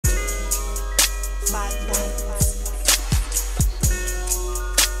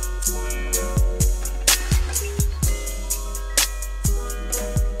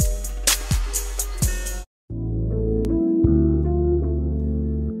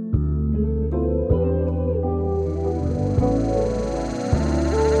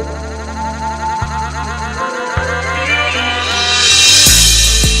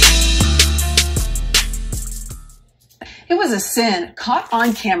It was a sin caught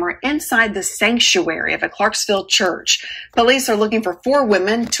on camera inside the sanctuary of a Clarksville church. Police are looking for 4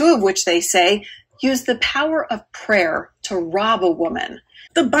 women, 2 of which they say used the power of prayer to rob a woman.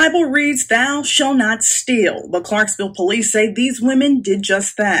 The Bible reads, "Thou shalt not steal," but Clarksville police say these women did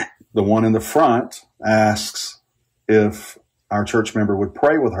just that. The one in the front asks if our church member would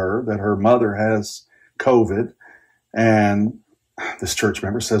pray with her, that her mother has COVID. And this church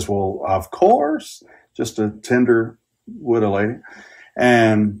member says, well, of course, just a tender widow lady.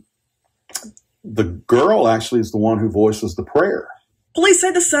 And the girl actually is the one who voices the prayer. Police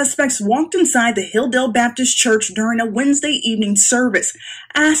say the suspects walked inside the Hilldale Baptist Church during a Wednesday evening service,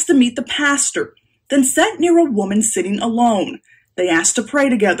 asked to meet the pastor, then sat near a woman sitting alone. They asked to pray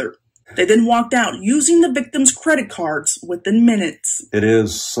together. They then walked out using the victim's credit cards within minutes. It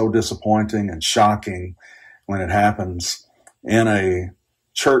is so disappointing and shocking when it happens in a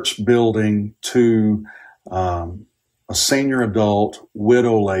church building to a senior adult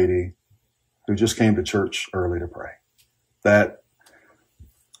widow lady who just came to church early to pray. That's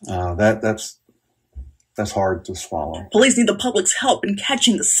hard to swallow. Police need the public's help in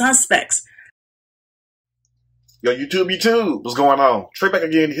catching the suspects. Yo, YouTube, what's going on? Trey back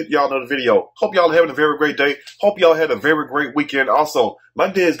again to hit y'all another video. Hope y'all having a very great day. Hope y'all had a very great weekend. Also, my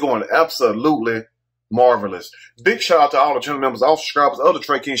day is going absolutely marvelous. Big shout out to all the channel members, all subscribers of the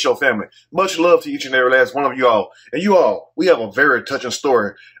Trey King Show family. Much love to each and every last one of you all. And you all, we have a very touching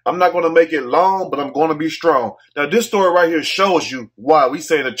story. I'm not going to make it long, but I'm going to be strong. Now, this story right here shows you why we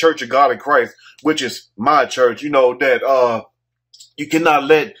say the Church of God in Christ, which is my church, you know, that you cannot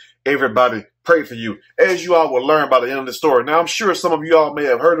let everybody pray for you, as you all will learn by the end of the story. Now, I'm sure some of you all may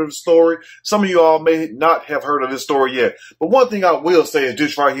have heard of the story. Some of you all may not have heard of this story yet. But one thing I will say is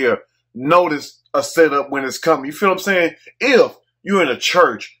this right here. Notice a setup when it's coming. You feel what I'm saying? If you're in a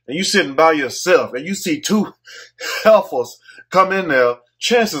church and you're sitting by yourself and you see 2 heifers come in there,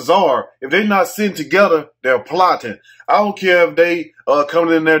 chances are, if they're not sitting together, they're plotting. I don't care if they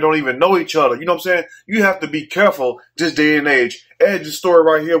coming in there don't even know each other. You know what I'm saying? You have to be careful this day and age, as the story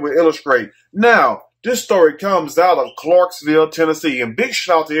right here will illustrate. Now, this story comes out of Clarksville, Tennessee. And big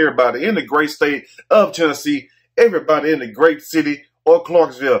shout out to everybody in the great state of Tennessee, everybody in the great city or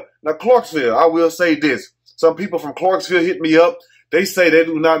Clarksville. Now, Clarksville, I will say this. Some people from Clarksville hit me up. They say they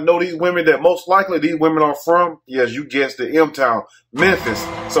do not know these women, that most likely these women are from, yes, you guessed it, M-Town, Memphis.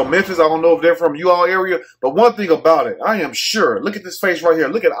 So Memphis, I don't know if they're from you all area, but one thing about it, I am sure, look at this face right here.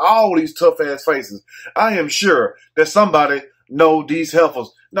 Look at all these tough-ass faces. I am sure that somebody know these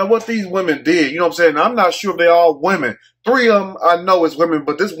heifers. Now, what these women did, you know what I'm saying? Now, I'm not sure if they're all women. 3 of them I know is women,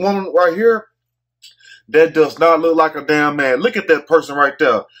 but this woman right here, that does not look like a damn man. Look at that person right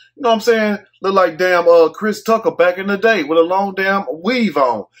there. You know what I'm saying? Look like damn Chris Tucker back in the day with a long damn weave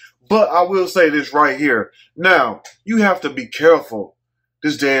on. But I will say this right here. Now, you have to be careful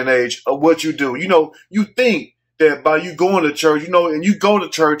this day and age of what you do. You know, you think that by you going to church, you know, and you go to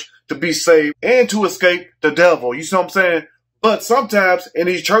church to be saved and to escape the devil. You see what I'm saying? But sometimes in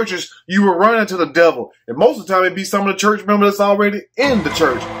these churches, you will run into the devil. And most of the time, it be some of the church members that's already in the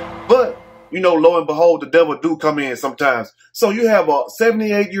church. But you know, lo and behold, the devil do come in sometimes. So you have a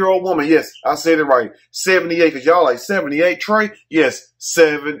 78-year-old woman. Yes, I said it right. 78, because y'all like 78, Trey? Yes,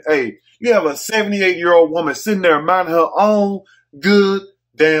 78. You have a 78-year-old woman sitting there minding her own good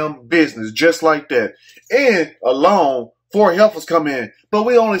damn business, just like that. And alone, 4 heifers come in. But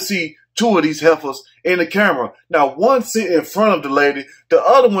we only see 2 of these heifers in the camera. Now, one sit in front of the lady. The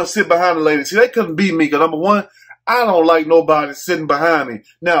other one sit behind the lady. See, they couldn't be me, because number one, I don't like nobody sitting behind me.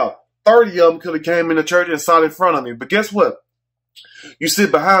 Now, 30 of them could have came in the church and sat in front of me. But guess what? You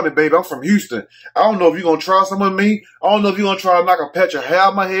sit behind me, baby. I'm from Houston. I don't know if you're going to try some with me. I don't know if you're going to try to knock a patch of hair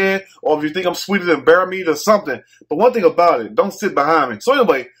out my head, or if you think I'm sweeter than bear meat or something. But one thing about it, don't sit behind me. So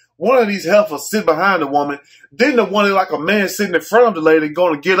anyway, one of these heifers sit behind the woman. Then the one like a man sitting in front of the lady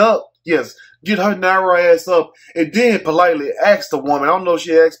going to get up. Yes, get her narrow ass up, and then politely ask the woman. I don't know if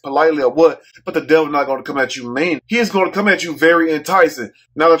she asked politely or what, but the devil's not going to come at you mean. He is going to come at you very enticing.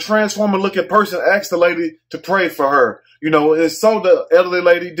 Now, the transformer-looking person asked the lady to pray for her. You know, and so the elderly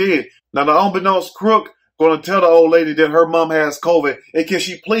lady did. Now, the unbeknownst crook going to tell the old lady that her mom has COVID, and can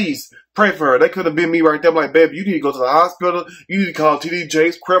she please pray for her? That could have been me right there. I'm like, baby, you need to go to the hospital. You need to call TD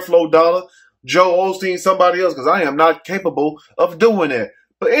Jakes, Creflo Dollar, Joe Osteen, somebody else, because I am not capable of doing that.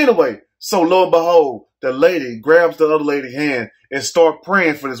 But anyway, so lo and behold, the lady grabs the other lady's hand and start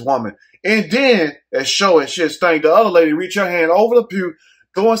praying for this woman. And then, as shit stank, the other lady reach her hand over the pew,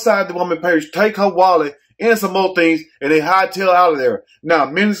 go inside the woman's purse, take her wallet, and some more things, and they hightail out of there. Now,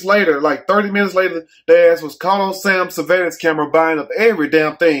 minutes later, like 30 minutes later, their ass was caught on Sam's surveillance camera buying up every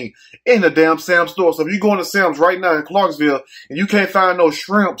damn thing in the damn Sam's store. So if you go into Sam's right now in Clarksville and you can't find no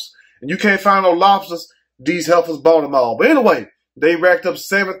shrimps and you can't find no lobsters, these heifers bought them all. But anyway, they racked up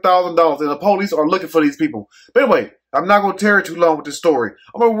 $7,000, and the police are looking for these people. But anyway, I'm not going to tear it too long with this story.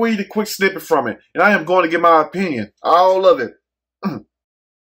 I'm going to read a quick snippet from it, and I am going to give my opinion. All of it.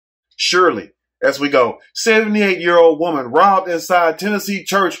 Surely. As we go, 78-year-old woman robbed inside Tennessee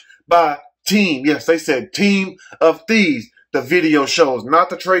church by team. Yes, they said team of thieves. The video shows, not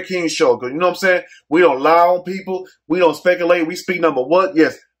the Trey King show. Because you know what I'm saying? We don't lie on people. We don't speculate. We speak number what?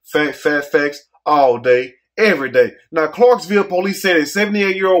 Yes, facts all day, every day. Now, Clarksville police said a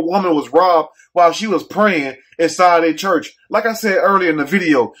 78-year-old woman was robbed while she was praying inside a church. Like I said earlier in the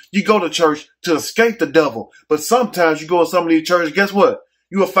video, you go to church to escape the devil. But sometimes you go to some of these churches, guess what?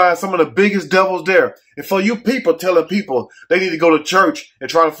 You will find some of the biggest devils there. And for you people telling people they need to go to church and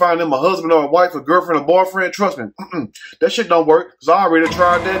try to find them a husband or a wife, a girlfriend, a boyfriend, trust me, that shit don't work, because I already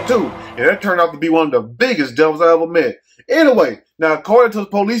tried that too. And that turned out to be one of the biggest devils I ever met. Anyway, now according to the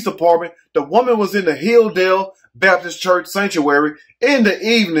police department, the woman was in the Hilldale Baptist Church sanctuary in the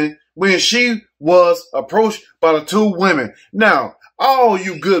evening when she was approached by the two women. Now, all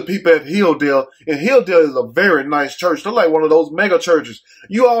you good people at Hilldale, and Hilldale is a very nice church. They're like one of those mega churches.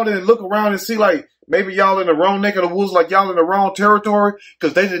 You all didn't look around and see like maybe y'all in the wrong neck of the woods, like y'all in the wrong territory,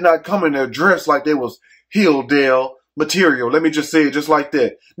 because they did not come in there dressed like they was Hilldale material. Let me just say it just like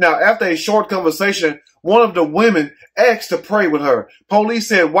that. Now, after a short conversation, one of the women asked to pray with her. Police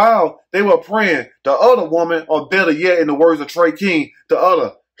said while they were praying, the other woman, or better yet, in the words of Trey King, the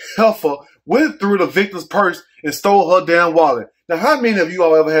other heifer, went through the victim's purse and stole her damn wallet. Now, how many of you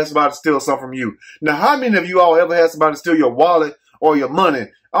all ever had somebody steal something from you? Now, how many of you all ever had somebody steal your wallet or your money?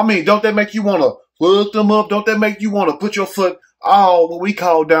 I mean, don't that make you want to hook them up? Don't that make you want to put your foot all what we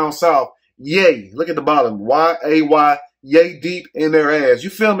call down south? Yay. Look at the bottom. Y-A-Y. Yay deep in their ass. You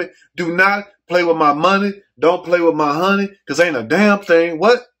feel me? Do not play with my money. Don't play with my honey, because ain't a damn thing.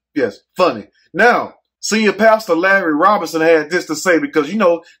 What? Yes, funny. Now, Senior Pastor Larry Robinson had this to say, because, you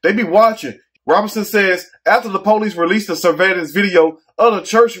know, they be watching. Robinson says, after the police released the surveillance video, other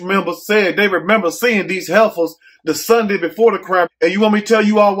church members said they remember seeing these heifers the Sunday before the crime. And you want me to tell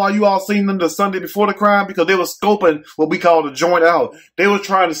you all why you all seen them the Sunday before the crime? Because they were scoping what we call the joint out. They were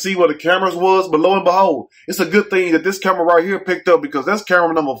trying to see where the cameras was, but lo and behold, it's a good thing that this camera right here picked up, because that's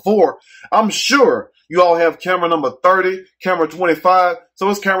camera number 4. I'm sure you all have camera number 30, camera 25, so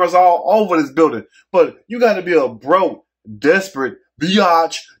it's cameras all over this building. But you got to be a broke, desperate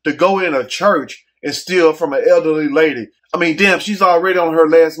biatch to go in a church and steal from an elderly lady. I mean, damn, she's already on her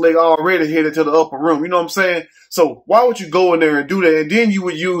last leg, already headed to the upper room. You know what I'm saying? So why would you go in there and do that? And then you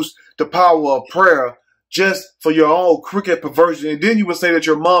would use the power of prayer just for your own crooked perversion. And then you would say that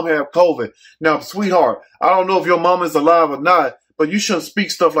your mom had COVID. Now, sweetheart, I don't know if your mom is alive or not, but you shouldn't speak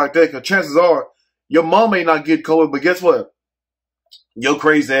stuff like that, because chances are your mom may not get COVID, but guess what? Your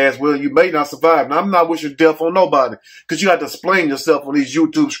crazy ass, well, you may not survive. Now, I'm not wishing death on nobody, because you have to explain yourself on these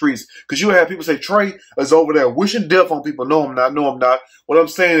YouTube streets. Because you have people say, Trey is over there wishing death on people. No, I'm not. No, I'm not. What I'm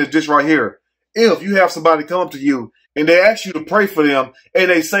saying is this right here. If you have somebody come to you and they ask you to pray for them, and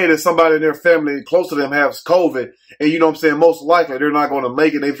they say that somebody in their family close to them has COVID, and you know what I'm saying, most likely they're not going to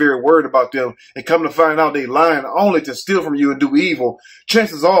make it, they're very worried about them, and come to find out they lying only to steal from you and do evil,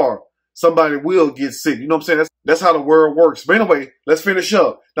 chances are somebody will get sick. You know what I'm saying? That's how the world works. But anyway, let's finish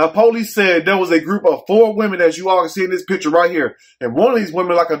up. Now, police said there was a group of 4 women, as you all can see in this picture right here. And one of these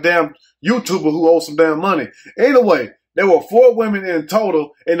women like a damn YouTuber who owes some damn money. Anyway, there were 4 women in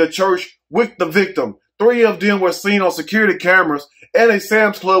total in the church with the victim. 3 of them were seen on security cameras at a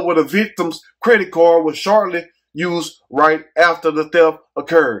Sam's Club where the victim's credit card was shortly used right after the theft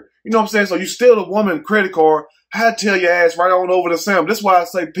occurred. You know what I'm saying? So you steal a woman's credit card, I tell your ass right on over to Sam. That's why I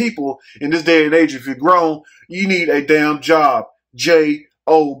say people in this day and age, if you're grown, you need a damn job.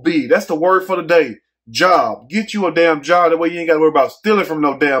 J-O-B. That's the word for the day. Job. Get you a damn job. That way you ain't got to worry about stealing from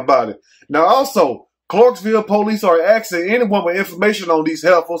no damn body. Now also, Clarksville police are asking anyone with information on these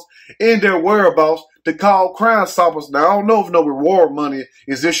heifers and their whereabouts to call Crime Stoppers. Now, I don't know if no reward money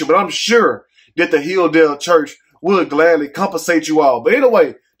is issued, but I'm sure that the Hilldale Church will gladly compensate you all. But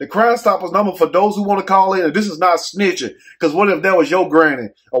anyway, the Crime Stoppers number for those who want to call in, and this is not snitching, because what if that was your granny,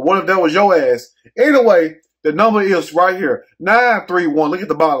 or what if that was your ass? Anyway, The number is right here, 931. Look at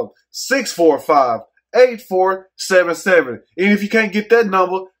the bottom, 645-8477. And if you can't get that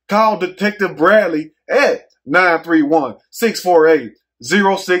number, call Detective Bradley at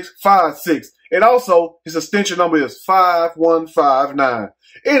 931-648-0656. And also, his extension number is 5159.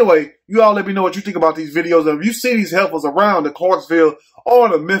 Anyway, you all let me know what you think about these videos. And if you see these helpers around the Clarksville or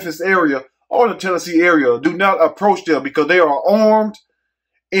the Memphis area or the Tennessee area, do not approach them because they are armed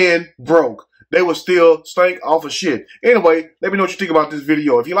and broke. They will still stink off of shit. Anyway, let me know what you think about this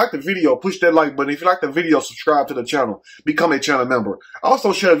video. If you like the video, push that like button. If you like the video, subscribe to the channel. Become a channel member.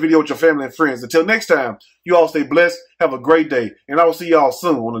 Also, share the video with your family and friends. Until next time, you all stay blessed. Have a great day. And I will see y'all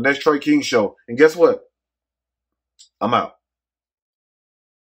soon on the next Trey King Show. And guess what? I'm out.